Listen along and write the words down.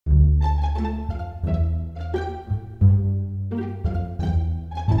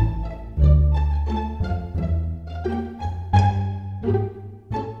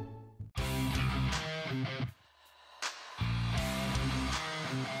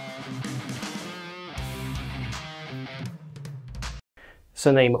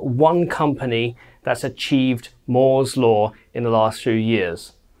So name one company that's achieved Moore's law in the last few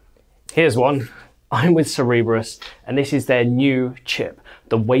years. Here's one. I'm with Cerebras, and this is their new chip,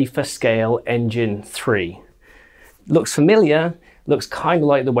 the Wafer Scale Engine 3. Looks familiar, looks kind of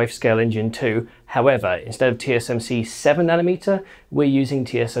like the Wafer Scale Engine 2. However, instead of TSMC 7nm, we're using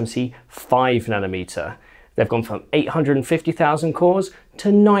TSMC 5nm. They've gone from 850,000 cores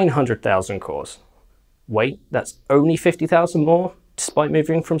to 900,000 cores. Wait, that's only 50,000 more, despite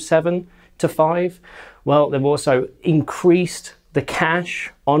moving from 7 to 5? Well, they've also increased the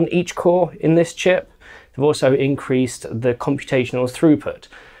cache on each core in this chip. They've also increased the computational throughput.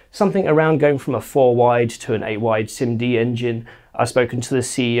 Something around going from a 4-wide to an 8-wide SIMD engine. I've spoken to the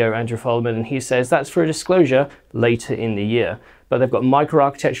CEO, Andrew Folman, and he says that's for a disclosure later in the year. But they've got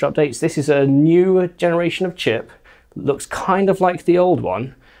microarchitecture updates. This is a new generation of chip. Looks kind of like the old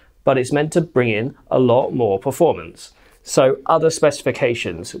one, but it's meant to bring in a lot more performance. So other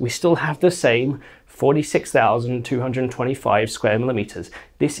specifications, we still have the same 46,225 square millimeters.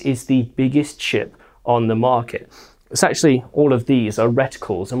 This is the biggest chip on the market. It's actually, all of these are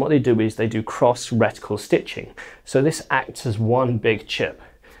reticles, and what they do is they do cross-reticle stitching. So this acts as one big chip.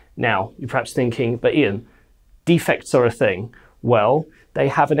 Now, you're perhaps thinking, but Ian, defects are a thing. Well, they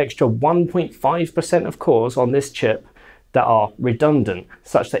have an extra 1.5% of cores on this chip that are redundant,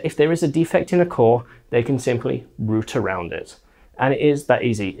 such that if there is a defect in a core, they can simply route around it. And it is that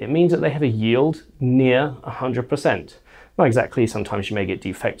easy. It means that they have a yield near 100%. Not exactly, sometimes you may get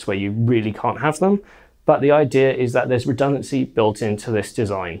defects where you really can't have them, but the idea is that there's redundancy built into this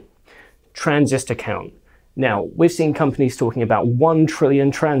design. Transistor count. Now, we've seen companies talking about 1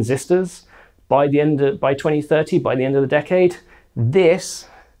 trillion transistors by 2030, by the end of the decade. This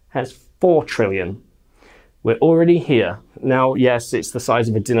has 4 trillion. We're already here. Now, yes, it's the size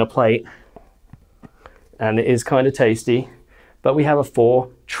of a dinner plate, and it is kind of tasty, but we have a 4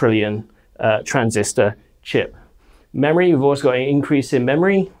 trillion transistor chip. Memory, we've also got an increase in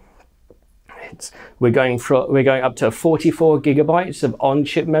memory. We're going up to 44 gigabytes of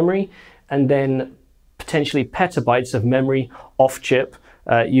on-chip memory, and then potentially petabytes of memory off-chip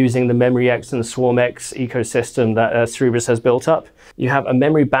using the MemoryX and the SwarmX ecosystem that Cerebras has built up. You have a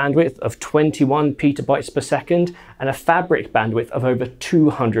memory bandwidth of 21 petabytes per second and a fabric bandwidth of over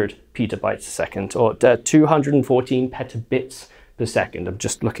 200 petabytes a second, or 214 petabits per second. I'm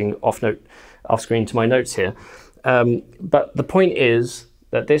just looking off screen to my notes here. But the point is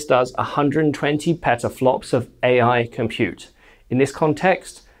that this does 120 petaflops of AI compute. In this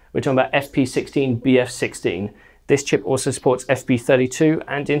context, we're talking about FP16, BF16. This chip also supports FP32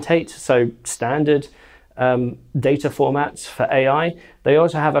 and Int8, so standard data formats for AI. They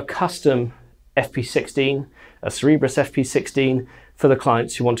also have a custom FP16, a Cerebras FP16, for the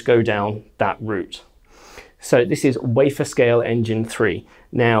clients who want to go down that route. So this is Wafer Scale Engine 3.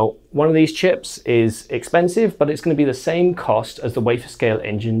 Now, one of these chips is expensive, but it's going to be the same cost as the Wafer Scale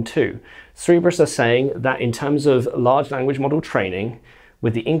Engine 2. Cerebras are saying that in terms of large language model training,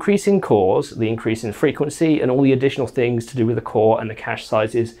 with the increase in cores, the increase in frequency, and all the additional things to do with the core and the cache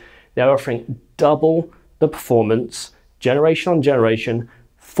sizes, they're offering double the performance, generation on generation,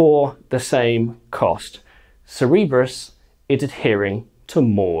 for the same cost. Cerebras is adhering to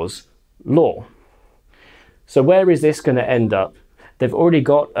Moore's law. So where is this going to end up? They've already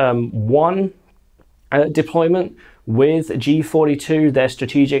got one deployment with G42, their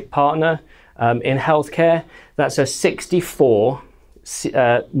strategic partner in healthcare. That's a 64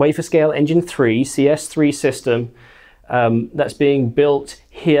 Wafer Scale Engine 3, CS3 system that's being built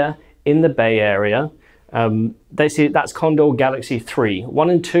here in the Bay Area. That's Condor Galaxy 3. 1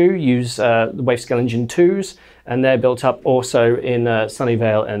 and 2 use the Wafer Scale Engine 2s, and they're built up also in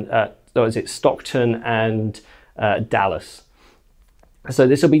Sunnyvale and Stockton and Dallas. So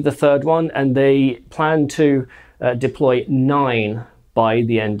this will be the third one, and they plan to deploy 9 by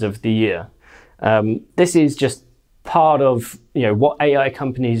the end of the year. This is just part of what AI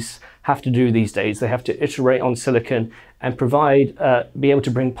companies have to do these days. They have to iterate on silicon and be able to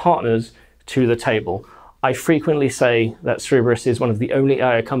bring partners to the table. I frequently say that Cerebras is one of the only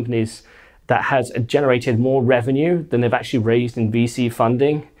AI companies that has generated more revenue than they've actually raised in VC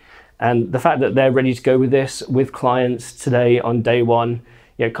funding. And the fact that they're ready to go with this with clients today on day one,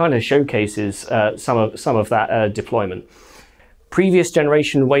 kind of showcases some of that deployment. Previous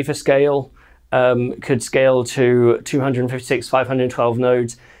generation wafer scale could scale to 256, 512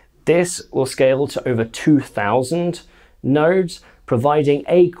 nodes. This will scale to over 2,000 nodes, providing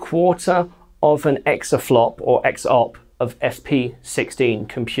a quarter of an ExaFLOP or ExaOP of FP16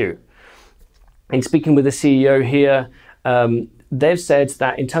 compute. In speaking with the CEO here, they've said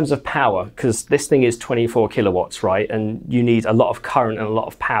that in terms of power, because this thing is 24 kilowatts, right? And you need a lot of current and a lot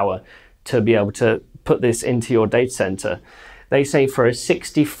of power to be able to put this into your data center. They say for a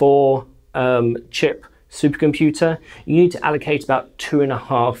 64 chip supercomputer, you need to allocate about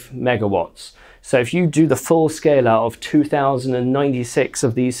 2.5 megawatts. So if you do the full scale out of 2096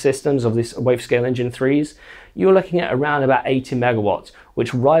 of these systems, of this Wafer Scale Engine 3s, you're looking at around about 80 megawatts,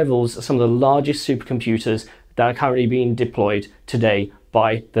 which rivals some of the largest supercomputers that are currently being deployed today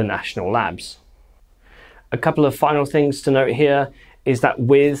by the national labs. A couple of final things to note here is that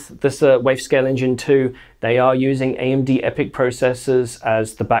with this Wafer Scale Engine 2, they are using AMD EPYC processors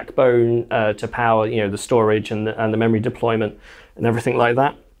as the backbone to power, the storage and the memory deployment and everything like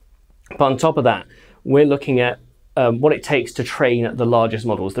that. But on top of that, we're looking at what it takes to train the largest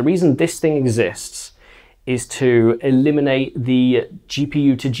models. The reason this thing exists is to eliminate the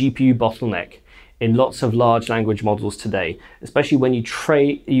GPU to GPU bottleneck in lots of large language models today, especially when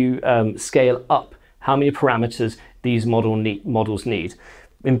you scale up how many parameters these models need.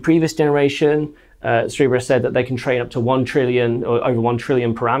 In previous generation, Cerebras said that they can train up to 1 trillion or over 1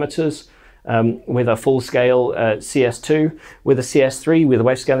 trillion parameters with a full-scale CS2. With a CS3, with a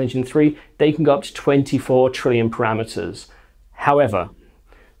Wafer Scale Engine 3, they can go up to 24 trillion parameters. However,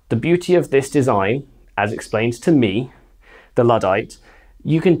 the beauty of this design, as explained to me, the Luddite,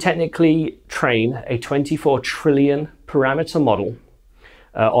 you can technically train a 24 trillion parameter model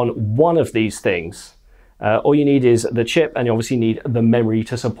on one of these things. All you need is the chip, and you obviously need the memory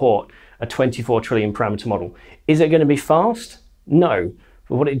to support a 24 trillion parameter model. Is it going to be fast? No.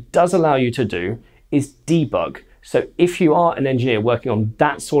 But what it does allow you to do is debug. So if you are an engineer working on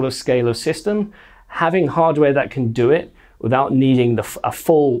that sort of scale of system, having hardware that can do it without needing a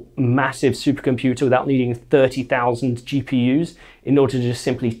full massive supercomputer, without needing 30,000 GPUs in order to just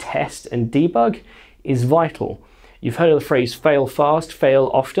simply test and debug is vital. You've heard of the phrase fail fast, fail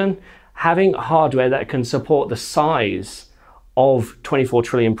often. Having hardware that can support the size of 24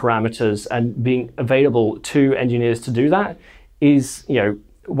 trillion parameters and being available to engineers to do that is,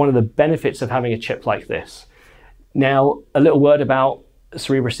 one of the benefits of having a chip like this. Now, a little word about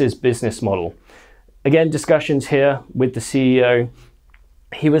Cerebras' business model. Again, discussions here with the CEO.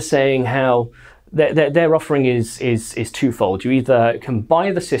 He was saying how their offering is twofold. You either can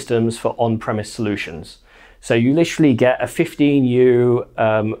buy the systems for on-premise solutions. So you literally get a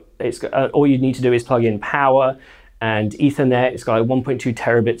 15U, all you need to do is plug in power and Ethernet. It's got like 1.2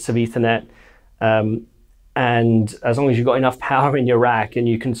 terabits of Ethernet. And as long as you've got enough power in your rack and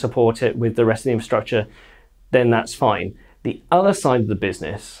you can support it with the rest of the infrastructure, then that's fine. The other side of the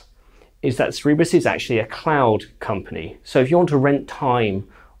business is that Cerebras is actually a cloud company. So if you want to rent time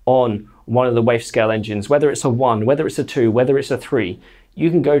on one of the Wafer Scale engines, whether it's a 1, whether it's a 2, whether it's a 3, you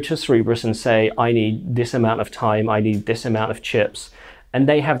can go to Cerebras and say, I need this amount of time, I need this amount of chips, and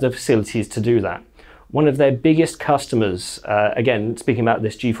they have the facilities to do that. One of their biggest customers, again, speaking about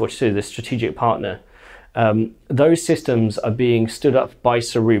this G42, this strategic partner, those systems are being stood up by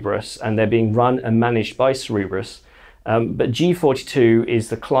Cerebras and they're being run and managed by Cerebras. But G42 is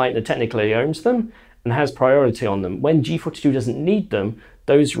the client that technically owns them and has priority on them. When G42 doesn't need them,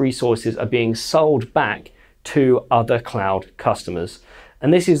 those resources are being sold back to other cloud customers.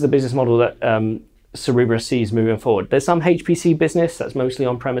 And this is the business model that Cerebras sees moving forward. There's some HPC business that's mostly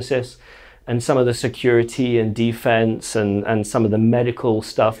on premises, and some of the security and defense and some of the medical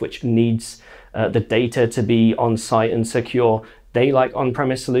stuff which needs the data to be on site and secure. They like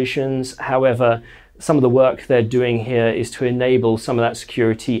on-premise solutions. However, some of the work they're doing here is to enable some of that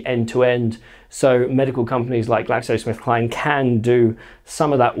security end-to-end. So medical companies like GlaxoSmithKline can do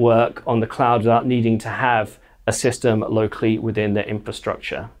some of that work on the cloud without needing to have a system locally within their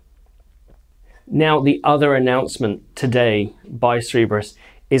infrastructure. Now, the other announcement today by Cerebras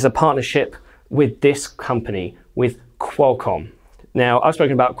is a partnership with this company, with Qualcomm. Now, I've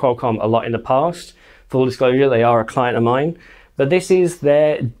spoken about Qualcomm a lot in the past. Full disclosure, they are a client of mine. But this is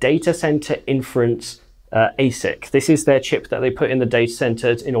their data center inference ASIC. This is their chip that they put in the data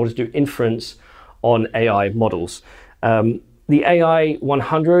centers in order to do inference on AI models. The AI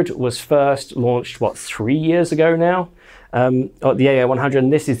 100 was first launched, 3 years ago now? The AI 100,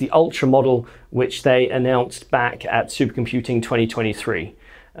 and this is the Ultra model, which they announced back at Supercomputing 2023.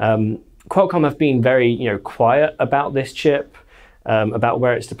 Qualcomm have been very quiet about this chip, about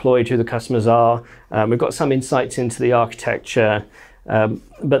where it's deployed, who the customers are. We've got some insights into the architecture,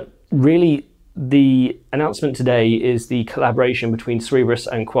 but really the announcement today is the collaboration between Cerebras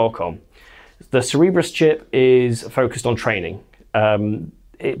and Qualcomm. The Cerebras chip is focused on training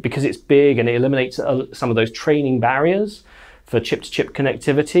because it's big and it eliminates some of those training barriers for chip-to-chip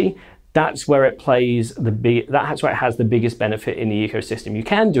connectivity. that's where it plays that's where it has the biggest benefit in the ecosystem. You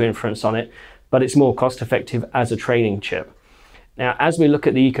can do inference on it, but it's more cost effective as a training chip. Now, as we look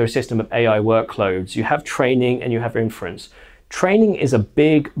at the ecosystem of AI workloads, you have training and you have inference. Training is a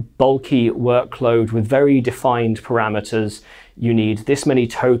big, bulky workload with very defined parameters. You need this many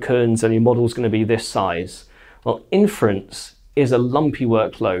tokens and your model's going to be this size. Well, inference is a lumpy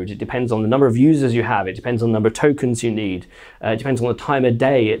workload. It depends on the number of users you have. It depends on the number of tokens you need. It depends on the time of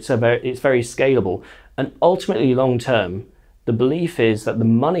day. It's very scalable. And ultimately, long term, the belief is that the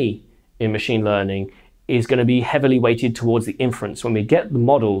money in machine learning is going to be heavily weighted towards the inference. When we get the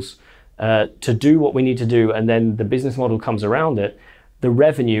models to do what we need to do, and then the business model comes around it, the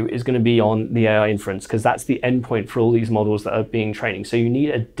revenue is going to be on the AI inference, because that's the endpoint for all these models that are being trained. So you need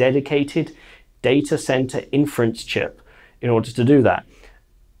a dedicated data center inference chip in order to do that.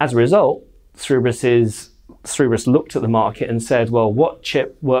 As a result, Cerebras looked at the market and said, well, what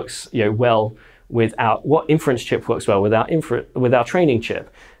chip works what inference chip works well with our training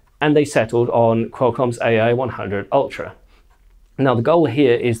chip? And they settled on Qualcomm's AI100 Ultra. Now, the goal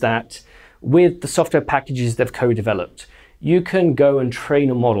here is that with the software packages they've co-developed, you can go and train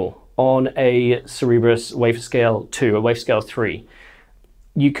a model on a Cerebras Wafer Scale 2 or Wafer Scale 3.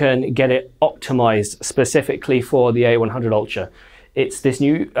 You can get it optimized specifically for the AI100 Ultra. It's this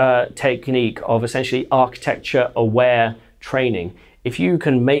new technique of essentially architecture-aware training. If you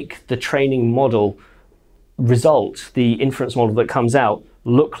can make the training model result, the inference model that comes out,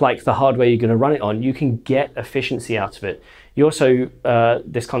 look like the hardware you're going to run it on, you can get efficiency out of it. You also,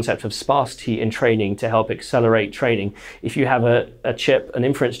 this concept of sparsity in training to help accelerate training. If you have a chip, an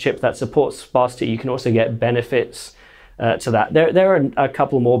inference chip that supports sparsity, you can also get benefits to that. There are a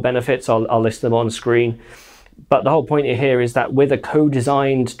couple more benefits. I'll list them on screen. But the whole point here is that with a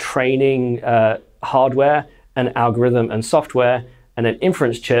co-designed training hardware, an algorithm and software, and an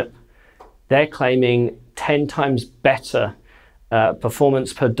inference chip, they're claiming 10 times better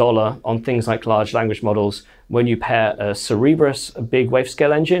performance per dollar on things like large language models when you pair a Cerebras, a big Wafer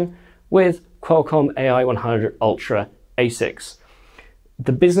Scale Engine, with Qualcomm AI100 Ultra ASICs.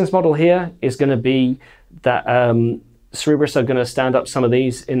 The business model here is going to be that Cerebras are going to stand up some of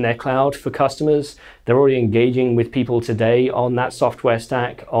these in their cloud for customers. They're already engaging with people today on that software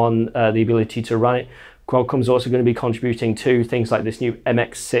stack, on the ability to run it. Qualcomm's also going to be contributing to things like this new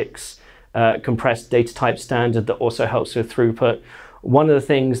MX6 compressed data type standard that also helps with throughput. One of the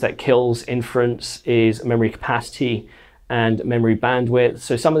things that kills inference is memory capacity and memory bandwidth.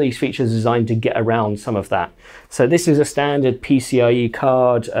 So some of these features are designed to get around some of that. So this is a standard PCIe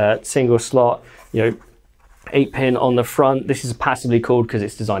card, single slot, 8-pin on the front. This is passively cooled because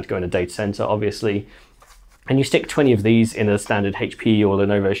it's designed to go in a data center, obviously. And you stick 20 of these in a standard HP or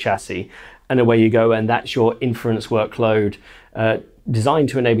Lenovo chassis, and away you go, and that's your inference workload, designed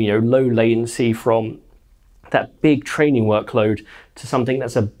to enable low latency from that big training workload to something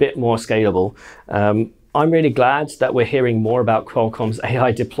that's a bit more scalable. I'm really glad that we're hearing more about Qualcomm's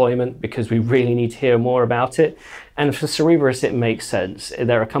AI deployment, because we really need to hear more about it. And for Cerebras, it makes sense.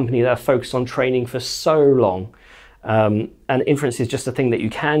 They're a company that are focused on training for so long. And inference is just a thing that you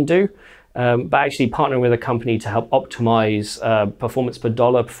can do. But actually partnering with a company to help optimize performance per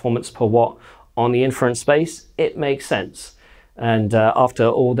dollar, performance per watt on the inference space, it makes sense. And after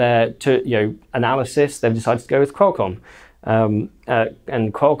all their analysis, they've decided to go with Qualcomm. And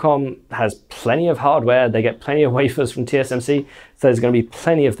Qualcomm has plenty of hardware. They get plenty of wafers from TSMC, so there's going to be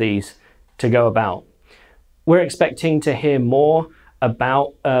plenty of these to go about. We're expecting to hear more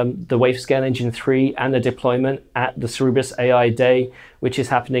about the Wafer Scale Engine 3 and the deployment at the Cerebras AI Day, which is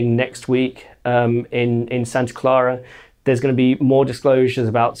happening next week in Santa Clara. There's going to be more disclosures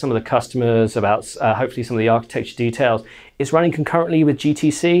about some of the customers, about hopefully some of the architecture details. It's running concurrently with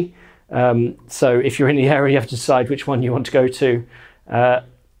GTC. So if you're in the area, you have to decide which one you want to go to.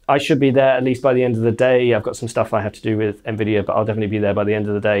 I should be there at least by the end of the day. I've got some stuff I have to do with NVIDIA, but I'll definitely be there by the end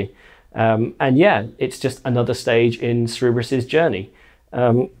of the day. And yeah, it's just another stage in Cerebras' journey.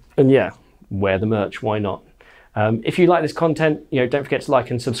 And yeah, wear the merch, why not? If you like this content, don't forget to like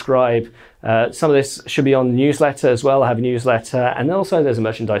and subscribe. Some of this should be on the newsletter as well. I have a newsletter, and also there's a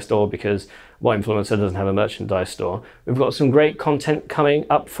merchandise store, because what influencer doesn't have a merchandise store? We've got some great content coming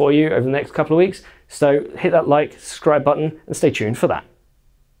up for you over the next couple of weeks. So hit that like, subscribe button, and stay tuned for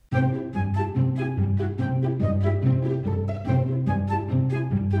that.